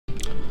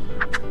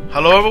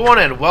Hello everyone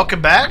and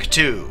welcome back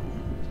to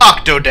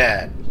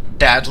Octodad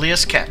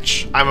Dadliest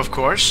Catch. I'm of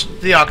course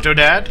the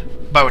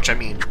Octodad, by which I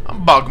mean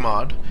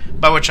Bugmod,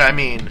 by which I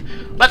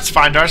mean let's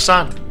find our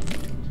son.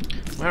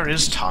 Where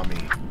is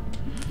Tommy?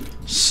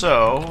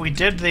 So, we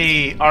did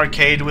the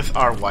arcade with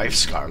our wife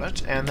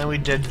Scarlet, and then we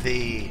did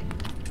the...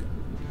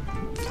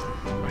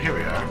 Oh, here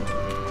we are.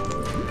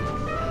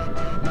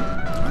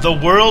 The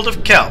World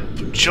of Kelp.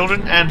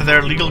 Children and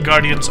their legal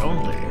guardians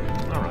only.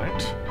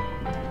 Alright.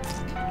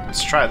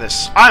 Let's try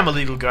this. I'm a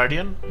legal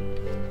guardian.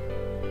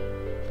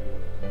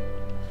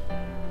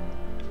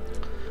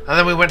 And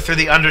then we went through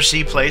the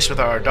undersea place with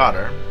our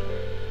daughter.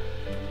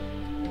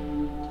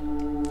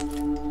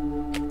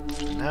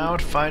 Now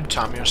to find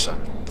Tommy, your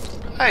son.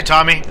 Hi,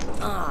 Tommy.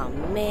 Aw,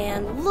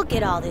 man, look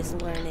at all this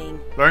learning.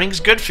 Learning's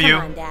good for you.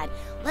 Come on, Dad.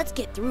 Let's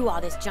get through all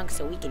this junk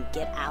so we can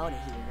get out of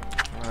here.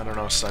 I don't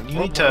know, son. You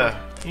need to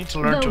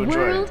learn to enjoy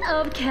World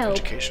of Kelp.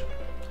 education.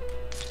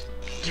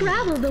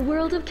 Travel the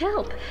world of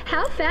kelp.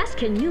 How fast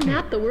can you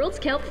map the world's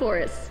kelp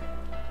forest?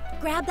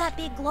 Grab that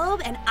big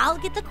globe and I'll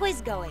get the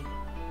quiz going.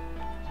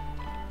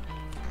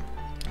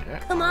 Yeah,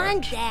 Come on,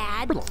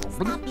 Dad.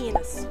 Stop being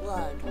a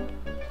slug.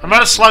 I'm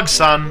not a slug,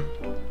 son.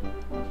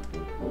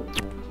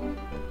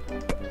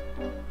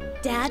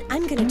 Dad,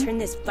 I'm gonna turn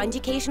this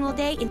fun-educational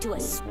day into a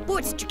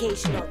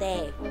sports-educational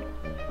day.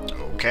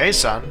 Okay,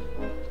 son.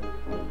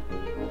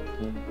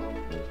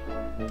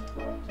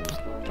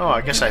 Oh,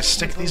 I guess I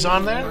stick these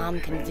on there? Mom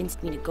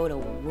convinced me to go to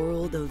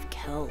World of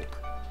Kelp.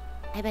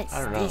 I bet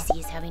I don't know. Stacy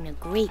is having a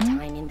great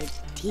time in the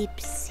deep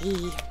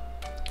sea.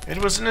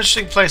 It was an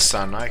interesting place,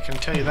 son. I can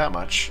tell you that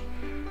much.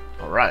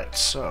 Alright,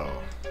 so...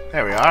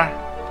 There we are.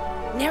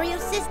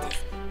 Nereocystis,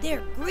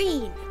 they're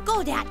green.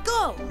 Go, Dad,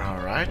 go!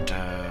 Alright,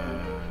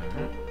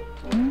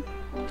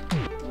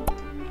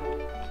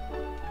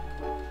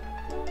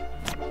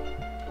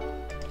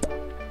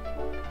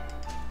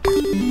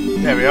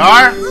 There we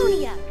are.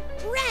 Lunia,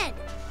 red!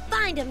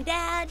 Find him,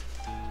 Dad!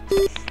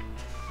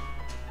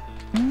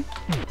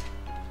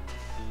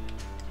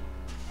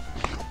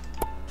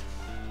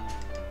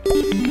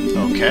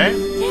 Okay.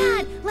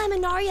 Dad,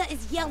 Laminaria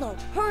is yellow.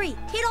 Hurry,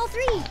 hit all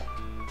three!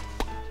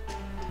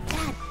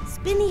 Dad,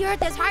 spin the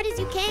earth as hard as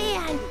you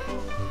can!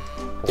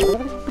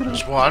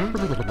 There's one.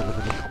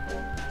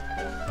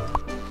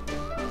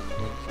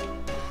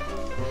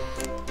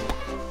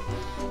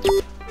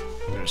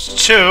 There's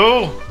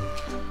two.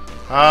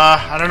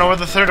 I don't know where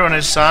the third one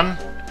is, son.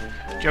 Do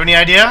you have any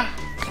idea?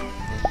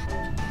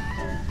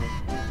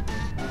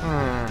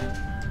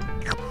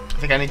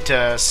 I think I need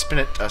to spin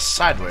it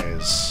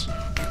sideways.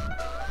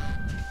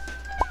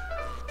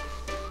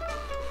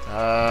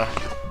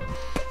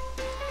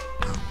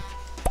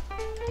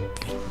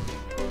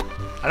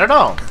 I don't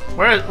know.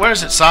 Where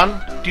is it,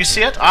 son? Do you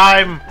see it?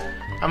 I'm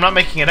not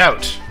making it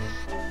out.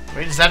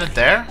 Wait, is that it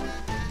there?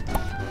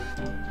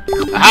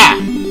 Aha!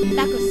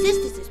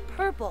 Lacrocystis is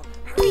purple.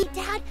 Hurry,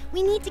 Dad,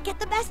 we need to get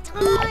the best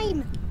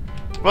time!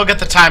 We'll get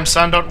the time,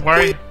 son. Don't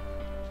worry.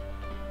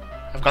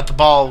 I've got the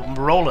ball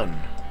rolling.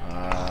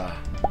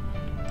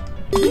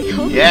 We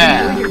hope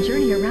Yeah. you enjoy your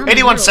journey around 81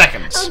 the world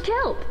seconds. of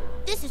kelp.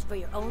 This is for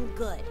your own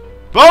good.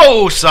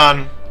 Whoa,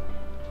 son!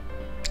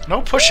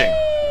 No pushing.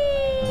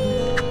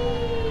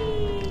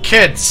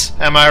 Kids,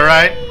 am I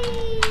right?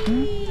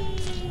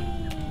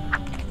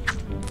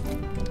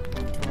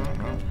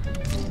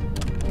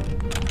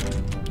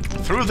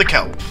 Through the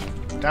kelp.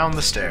 Down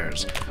the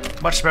stairs.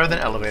 Much better than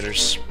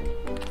elevators.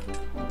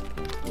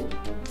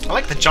 I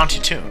like the jaunty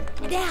tune.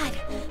 Dad,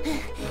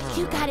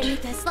 you gotta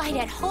make the slide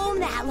at home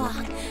that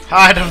long.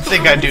 I don't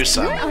think I do,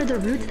 son. What are the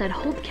roots that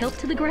hold kelp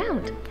to the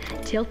ground?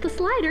 Tilt the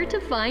slider to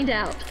find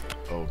out.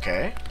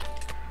 Okay.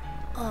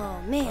 Oh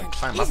man,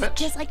 Climb this up is it?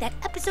 just like that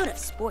episode of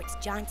Sports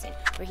Johnson,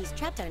 where he's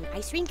trapped on an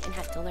ice rink and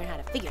has to learn how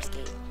to figure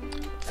skate.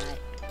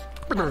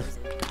 But that was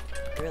an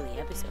early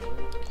episode.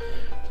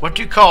 What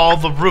do you call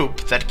the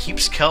rope that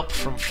keeps kelp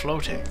from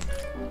floating?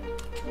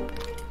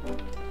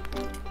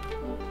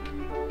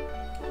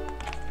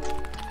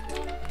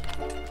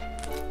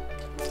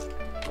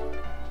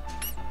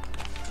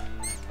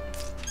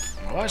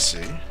 Oh, I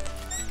see.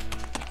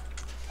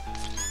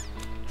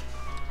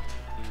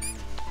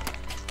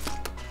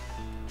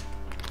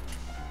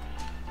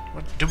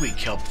 What do we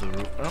kelp the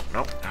rope? Oh,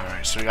 nope.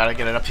 Alright, so we gotta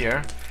get it up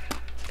here.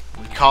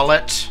 We call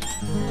it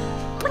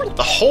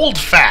the hold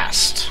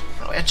fast.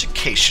 Oh,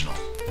 educational.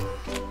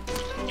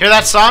 Hear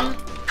that, son?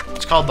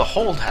 It's called the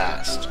hold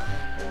fast.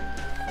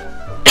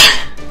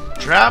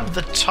 Grab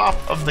the top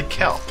of the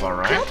kelp,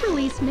 alright? Kelp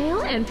release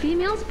male and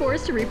female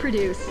spores to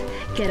reproduce.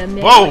 Get a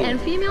male Whoa.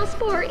 and female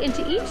spore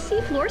into each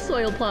seafloor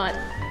soil plot.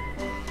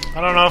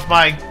 I don't know if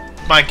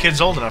my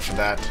kid's old enough for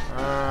that.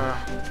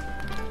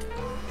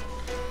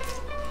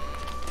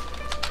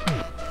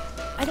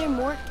 Are there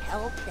more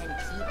kelp than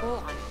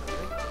people on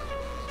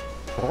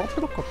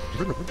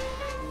Earth?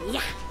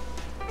 Yeah.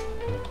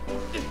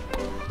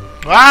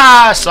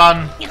 Ah,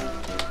 son!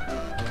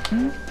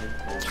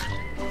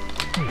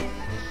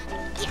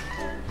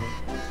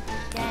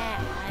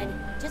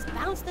 Dad, just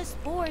bounce the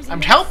spores I'm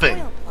into helping.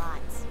 soil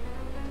plots.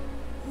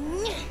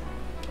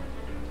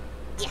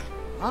 Yeah.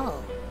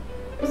 Oh,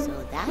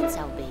 so that's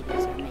how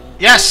babies are made.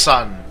 Yes,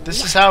 son.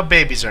 This is how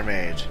babies are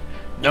made.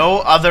 No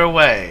other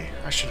way.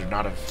 I should have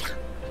not have...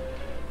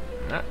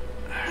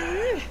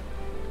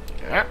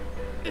 Yeah.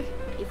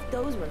 If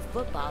those were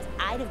footballs,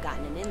 I'd have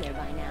gotten him in there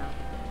by now.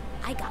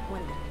 I got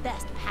one of the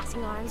best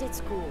passing arms at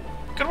school.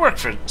 Good work,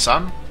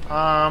 son.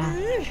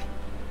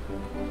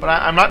 But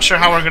I'm not sure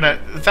how we're gonna...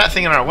 With that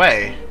thing in our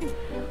way,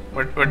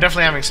 we're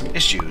definitely having some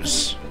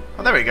issues.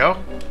 Oh, there we go.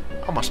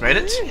 Almost made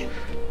it.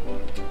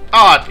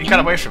 Oh, you got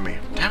away from me.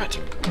 Damn it.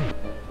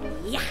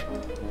 Yeah.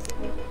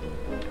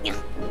 Yeah.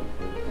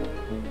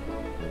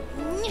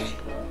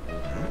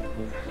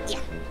 Yeah.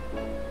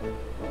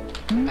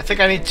 I think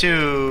I need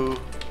to...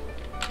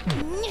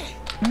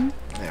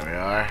 There we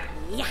are.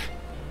 Yeah.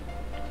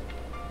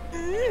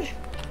 Yeah.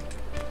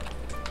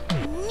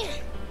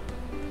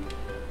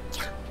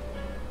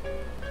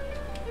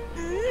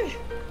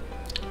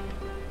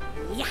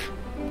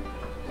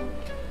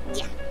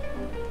 Yeah.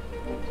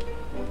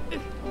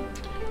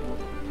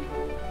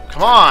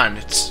 Come on,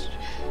 it's...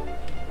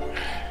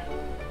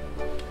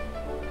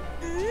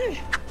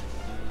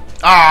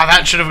 Ah,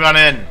 that should have gone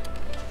in.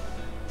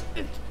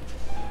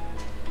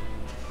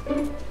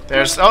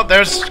 There's... Oh,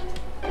 there's...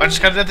 I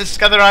just gotta get this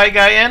other eye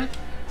guy in.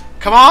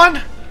 Come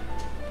on!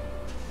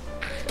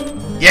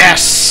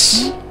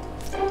 Yes!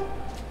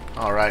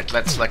 Alright,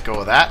 let's let go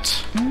of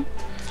that.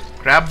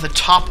 Grab the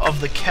top of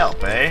the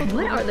kelp, eh?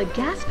 What are the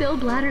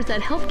gas-filled bladders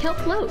that help kelp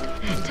float?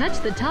 Touch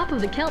the top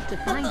of the kelp to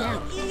find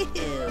out. Ew,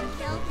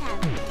 kelp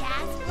have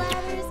gas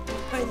bladders?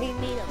 Are they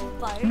made of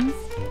farts?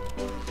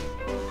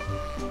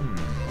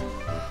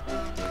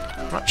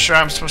 I'm not sure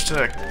I'm supposed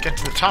to get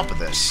to the top of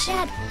this.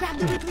 Dad, grab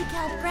the wiggly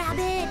kelp, grab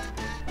it!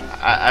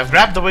 I've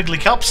grabbed the wiggly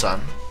kelp,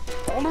 son.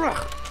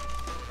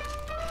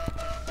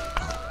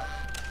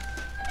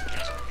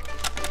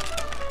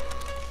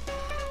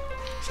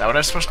 Is that what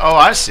I'm supposed to... Oh,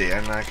 I see.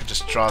 And I can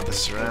just draw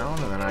this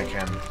around, and then I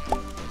can...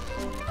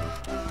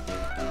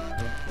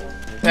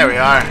 There we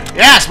are.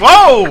 Yes!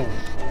 Whoa!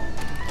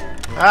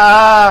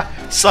 Ah!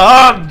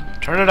 Son!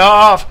 Turn it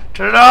off!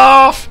 Turn it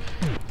off!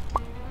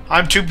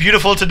 I'm too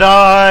beautiful to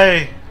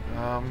die!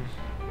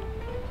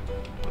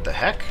 What the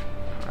heck?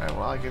 Alright,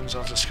 well, I guess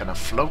I'll just kind of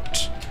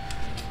float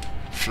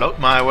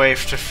my way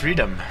to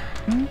freedom.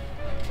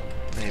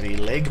 Maybe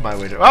leg my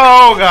way to...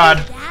 Oh,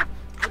 God! Dad,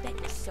 I bet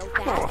you're so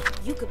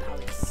fast, you could power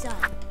the sun.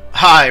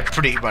 I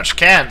pretty much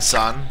can,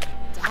 son.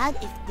 Dad,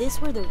 if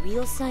this were the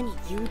real sun,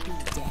 you'd be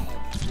dead.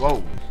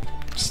 Whoa.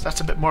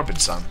 That's a bit morbid,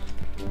 son.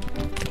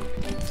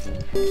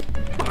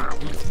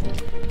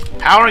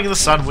 Powering the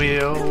sun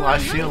wheel, I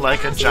feel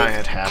like a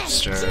giant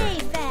hamster.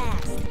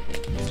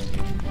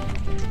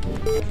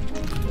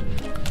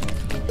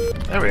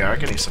 There we are,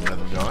 getting some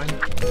rhythm going.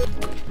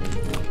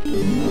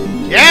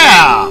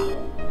 Yeah!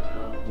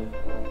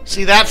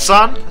 See that,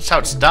 son? That's how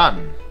it's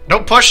done.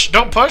 Don't push,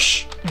 don't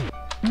push!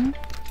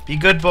 Be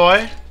good,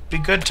 boy. Be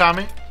good,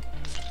 Tommy.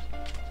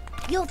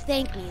 You'll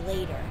thank me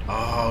later.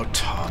 Oh,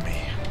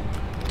 Tommy.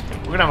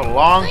 We're gonna have a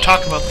long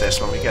talk about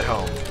this when we get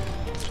home.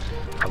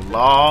 A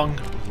long,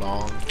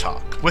 long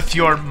talk. With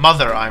your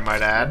mother, I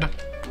might add.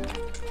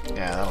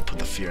 Yeah, that'll put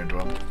the fear into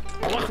him.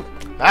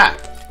 Ah!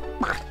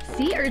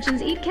 Sea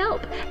urchins eat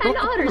kelp, and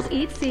otters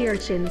eat sea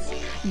urchins.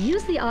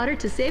 Use the otter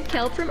to save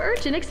kelp from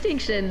urchin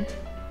extinction.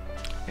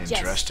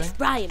 Interesting. Just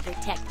try and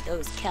protect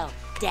those kelp,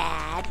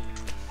 Dad.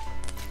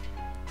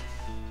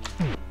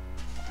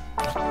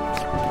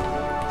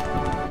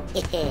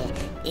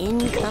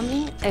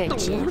 Incoming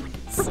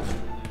urchins.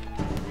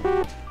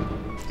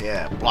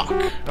 Yeah, block.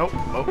 Nope,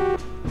 nope.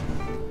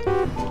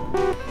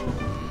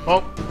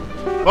 Oh,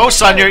 oh,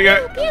 son,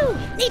 you're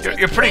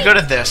pretty good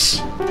at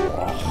this.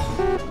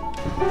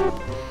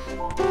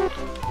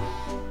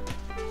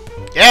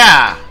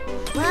 Yeah,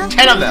 Well,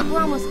 10 of them.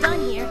 We're almost done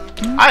here.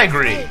 I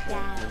agree. Hey,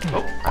 Dad.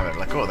 Oh, I better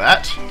let go of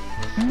that.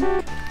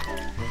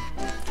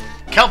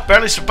 Kelp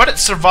barely, but it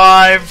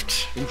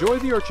survived. Enjoy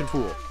the urchin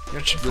pool.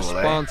 Urchin pool,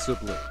 eh?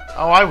 Responsibly.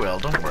 Oh, I will.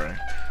 Don't worry.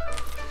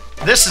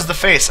 This is the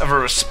face of a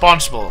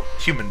responsible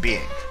human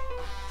being.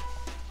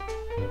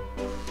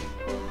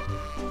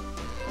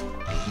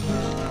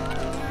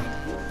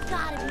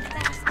 Gotta be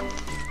faster.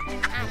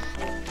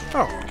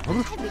 Oh.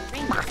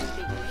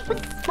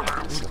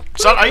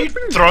 Son, are you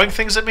throwing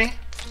things at me?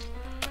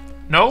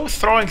 No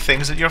throwing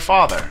things at your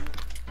father.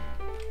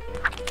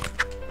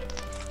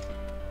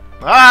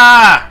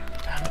 Ah!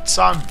 Damn it,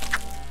 son.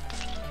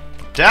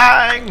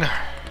 Dang!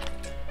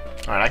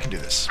 Alright, I can do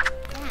this.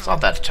 It's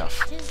not that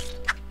tough. Just,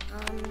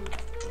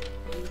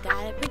 you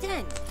gotta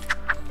pretend.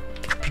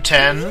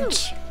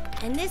 Pretend.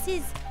 And this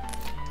is,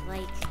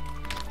 like,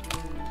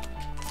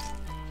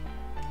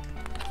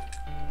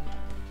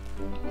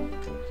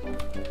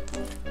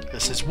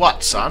 This is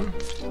what, son?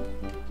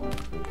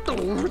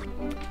 do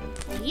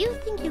you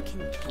think you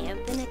can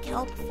camp in a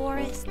kelp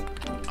forest?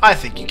 I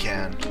think you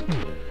can.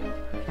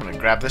 I'm gonna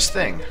grab this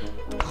thing.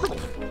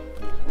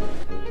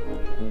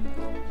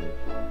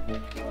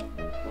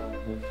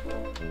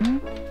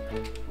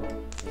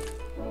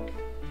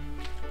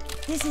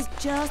 This is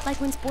just like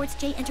when Sports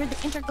J entered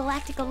the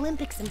Intergalactic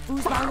Olympics and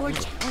Foosball Lord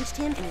challenged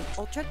him in an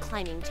ultra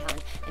climbing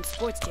challenge. And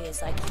Sports J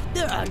is like,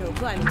 there are no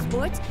climbing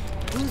sports.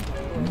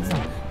 Foosball Lord is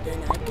like,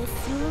 then I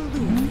guess you'll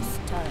lose this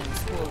time,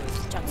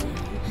 Sports Johnson.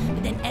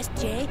 But then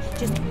SJ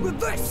just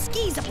reverse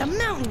skis up the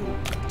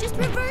mountain. Just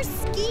reverse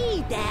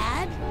ski,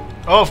 Dad.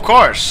 Oh, of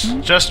course.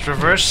 Just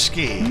reverse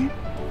ski.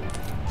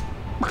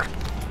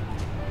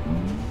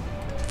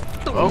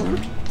 Oh.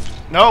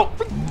 No.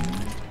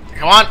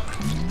 Come on.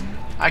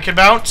 I can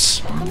bounce.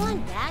 Come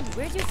on, Dad.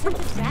 Where's your sense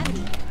of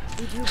gravity?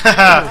 Did you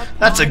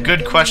That's a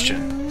good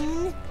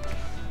question.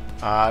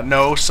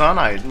 No, son,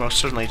 I most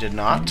certainly did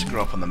not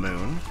grow up on the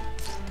moon.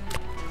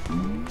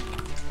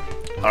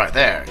 Alright,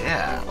 there,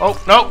 yeah. Oh,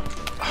 no!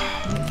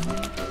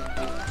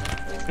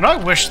 You know, I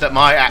wish that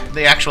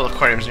the actual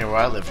aquariums near where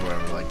I lived were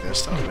ever like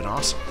this. That would have been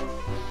awesome.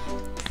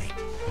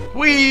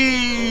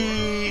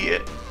 Whee!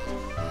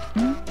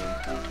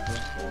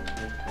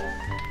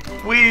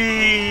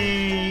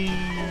 Whee!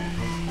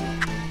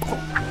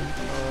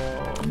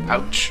 Oh,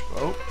 ouch.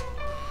 Oh.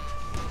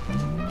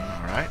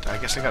 Alright, I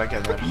guess I gotta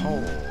get in that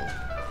hole.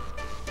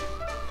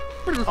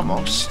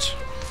 Almost.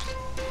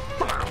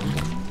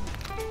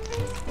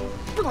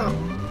 Come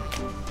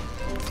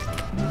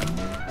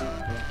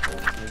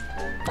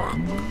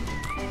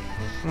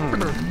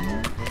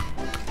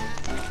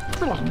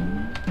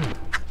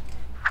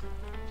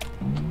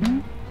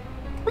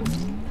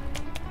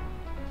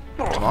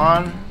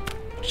on.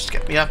 Just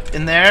get me up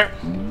in there.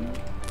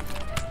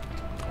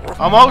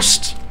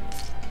 Almost.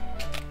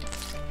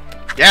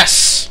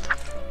 Yes!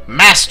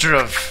 Master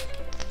of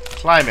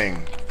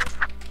climbing.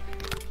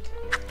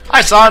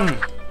 Hi, son!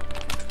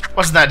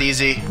 Wasn't that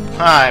easy?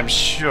 I'm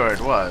sure it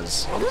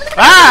was.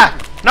 Ah!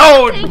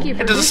 No! Thank you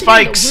for Into the visiting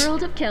spikes! the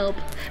World of Kelp.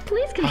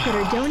 Please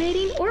consider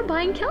donating or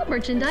buying kelp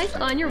merchandise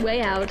on your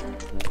way out.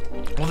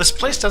 Well, this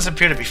place does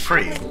appear to be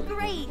free.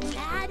 Great,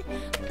 Dad.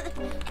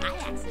 I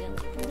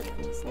accidentally put a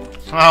bunch of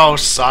stuff. Oh,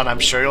 son, I'm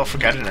sure you'll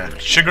forget it in a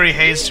sugary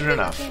haze soon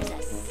enough. There's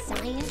a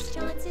science,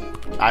 Johnson.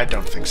 I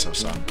don't think so,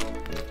 son.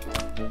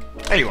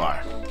 There you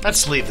are.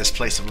 Let's leave this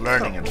place of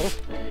learning and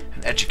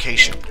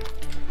education.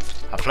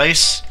 A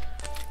place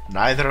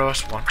neither of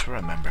us want to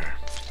remember.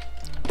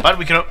 But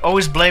we can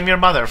always blame your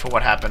mother for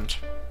what happened.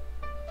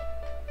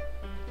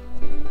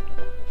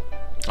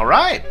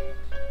 Alright.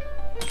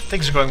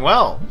 Things are going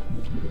well.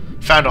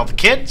 Found all the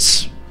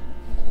kids.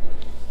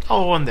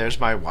 Oh, and there's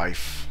my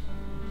wife.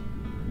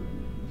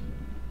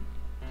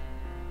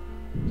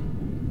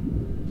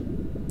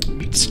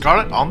 Meet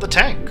Scarlet on the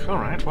tank.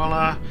 Alright, well,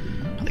 I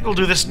think we'll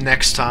do this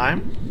next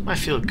time. I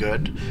feel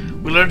good.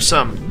 We learned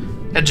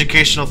some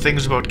educational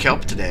things about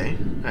kelp today.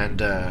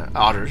 And,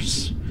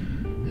 otters.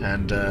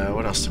 And,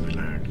 what else did we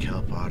learn?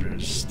 Kelp,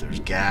 otters. There's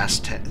gas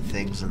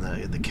things in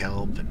the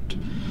kelp, and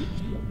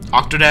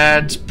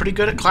Octodad's pretty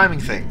good at climbing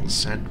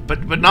things,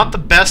 but not the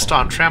best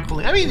on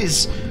trampoline. I mean,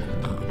 he's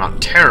not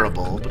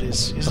terrible, but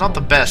he's not the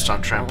best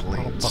on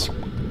trampolines.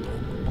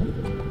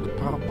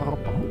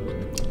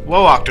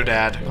 Whoa,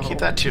 Octodad, keep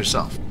that to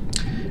yourself.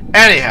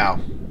 Anyhow,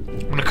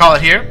 I'm gonna call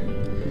it here.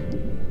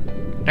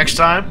 Next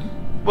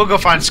time, we'll go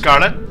find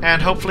Scarlet,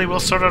 and hopefully we'll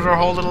sort out our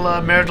whole little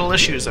marital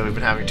issues that we've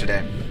been having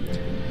today.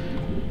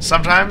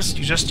 Sometimes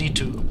you just need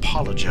to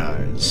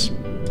apologize.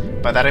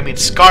 By that I mean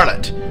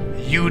Scarlet.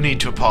 You need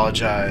to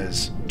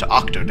apologize to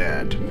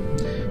Octodad.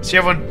 See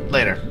everyone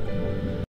later.